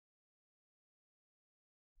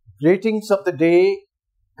Greetings of the day,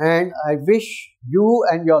 and I wish you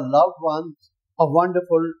and your loved ones a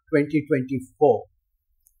wonderful 2024.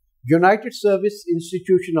 United Service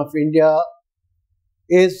Institution of India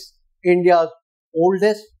is India's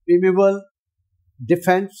oldest premier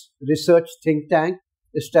defense research think tank,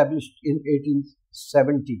 established in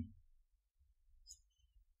 1870.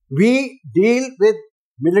 We deal with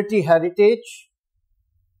military heritage,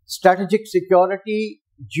 strategic security,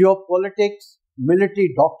 geopolitics,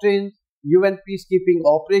 military doctrines, UN peacekeeping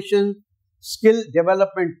operations, skill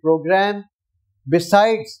development program,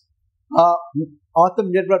 besides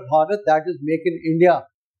Atmanirbhar Bharat, that is Make in India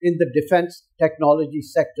in the defense technology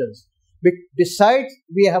sectors. Besides,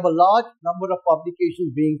 we have a large number of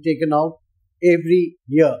publications being taken out every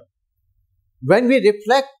year. When we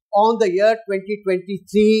reflect on the year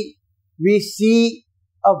 2023, we see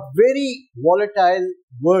a very volatile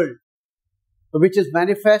world, which is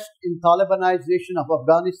manifest in Talibanization of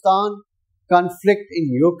Afghanistan, conflict in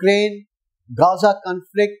Ukraine, Gaza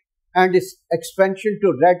conflict, and its expansion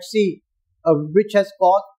to Red Sea, which has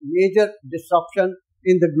caused major disruption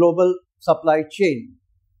in the global supply chain.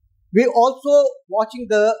 We are also watching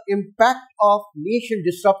the impact of nation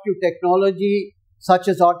disruptive technology such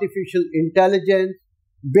as artificial intelligence,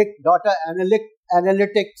 big data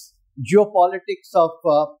analytics, geopolitics of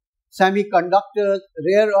semiconductors,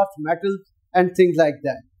 rare earth metals, and things like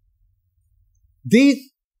that.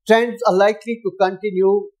 These trends are likely to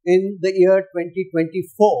continue in the year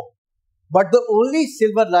 2024. But the only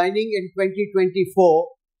silver lining in 2024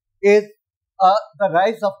 is the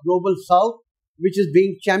rise of Global South, which is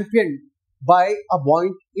being championed by a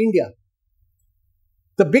buoyant India.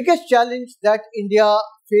 The biggest challenge that India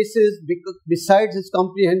faces, besides its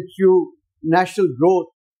comprehensive national growth,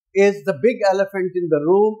 is the big elephant in the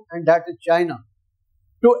room, and that is China.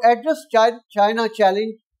 To address China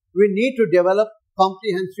challenge, we need to develop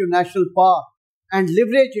comprehensive national power and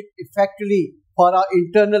leverage it effectively for our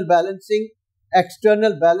internal balancing,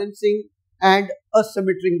 external balancing, and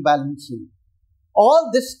asymmetric balancing.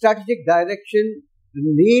 All this strategic direction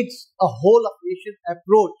needs a whole of nation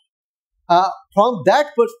approach. From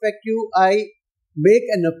that perspective, I make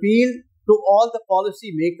an appeal to all the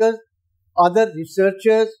policy makers, other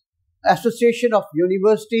researchers, association of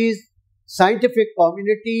universities, scientific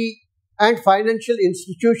community, and financial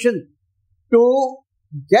institutions to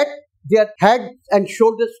get their heads and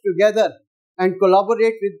shoulders together and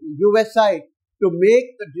collaborate with USI to make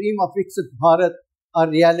the dream of Viksht Bharat a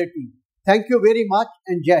reality. Thank you very much,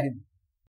 and Jai Hind.